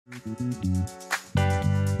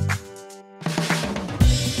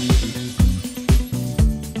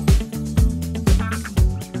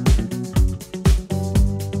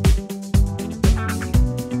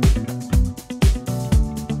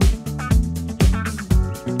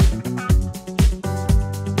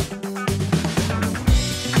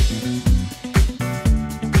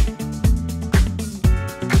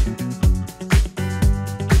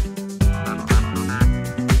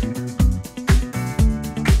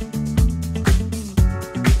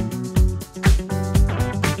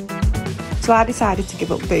So I decided to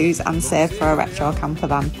give up booze and save for a retro camper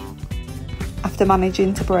van. After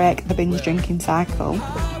managing to break the binge drinking cycle,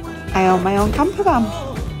 I own my own camper van.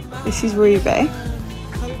 This is Ruby.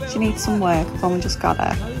 She needs some work, I've only just got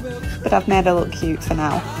her, but I've made her look cute for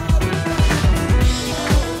now.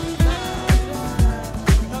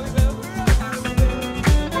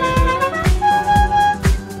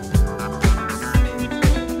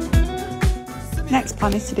 Next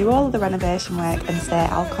plan is to do all of the renovation work and stay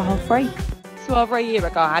alcohol free. So over a year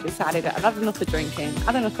ago I decided that I'd had enough of drinking,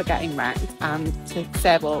 had enough of getting wrecked, and to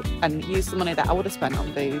save up and use the money that I would have spent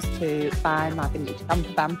on booze to buy my vintage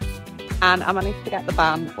camper van. And I managed to get the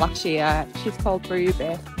van last year. She's called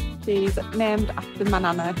Ruby. She's named after my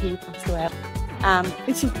nana who passed away.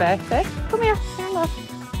 It's his birthday. Come here, hello.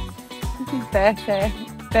 It's his birthday.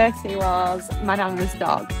 Bertie was my nana's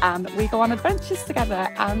dog, and we go on adventures together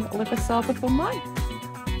and live a sober, fun life.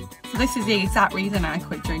 So this is the exact reason I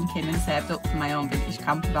quit drinking and saved up for my own vintage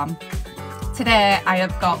camper van. Today I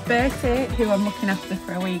have got Bertie, who I'm looking after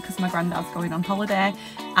for a week because my granddad's going on holiday,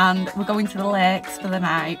 and we're going to the lakes for the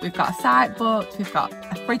night. We've got a site booked, we've got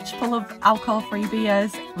a fridge full of alcohol-free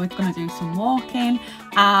beers, we're going to do some walking,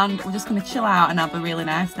 and we're just going to chill out and have a really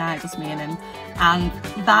nice night, just me and him. And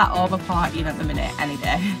that over partying at the minute, any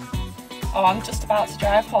day. Oh, I'm just about to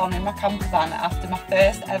drive home in my camper van after my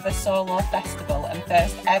first ever solo festival and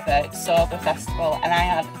first ever sober festival, and I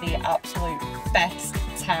had the absolute best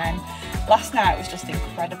time. Last night was just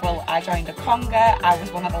incredible. I joined a conga, I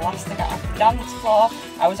was one of the last to get off the dance floor.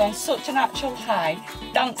 I was on such a natural high,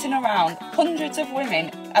 dancing around, hundreds of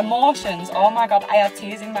women, emotions, oh my god, I had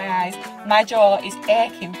tears in my eyes. My jaw is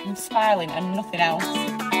aching from smiling and nothing else.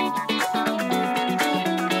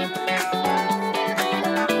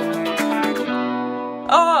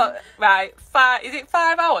 Oh, right, is it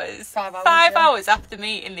 5 hours? 5 hours, 5 yeah. hours after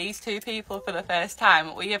meeting these two people for the first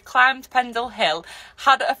time, we have climbed Pendle Hill,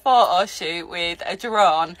 had a photo shoot with a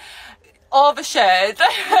drone, overshared,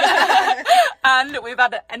 and we've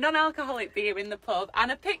had a non-alcoholic beer in the pub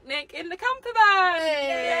and a picnic in the camper van.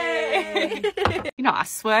 Yay! You know, I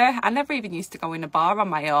swear, I never even used to go in a bar on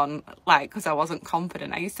my own, like, because I wasn't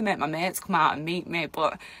confident. I used to make my mates come out and meet me,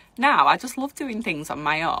 but now I just love doing things on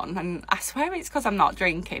my own, and I swear it's because I'm not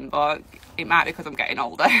drinking, but it might be because I'm getting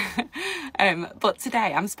older. But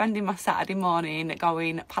today I'm spending my Saturday morning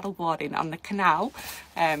going paddleboarding on the canal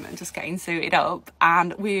and just getting suited up,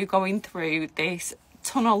 and we're going through this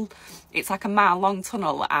tunnel. It's like a mile long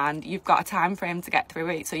tunnel, and you've got a time frame to get through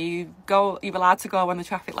it. So you're allowed to go when the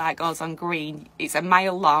traffic light goes on green. It's a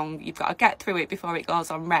mile long. You've got to get through it before it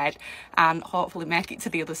goes on red, and hopefully make it to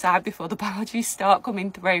the other side before the barges start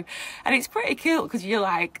coming through. And it's pretty cool because you're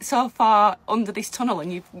like so far under this tunnel,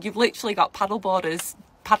 and you've literally got paddleboarders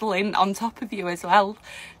paddling on top of you as well.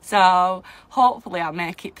 So hopefully I'll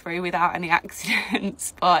make it through without any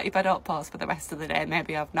accidents, but if I don't pause for the rest of the day,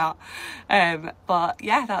 maybe I've not. But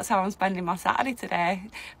yeah, that's how I'm spending my Saturday today,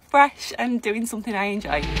 fresh and doing something I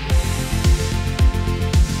enjoy.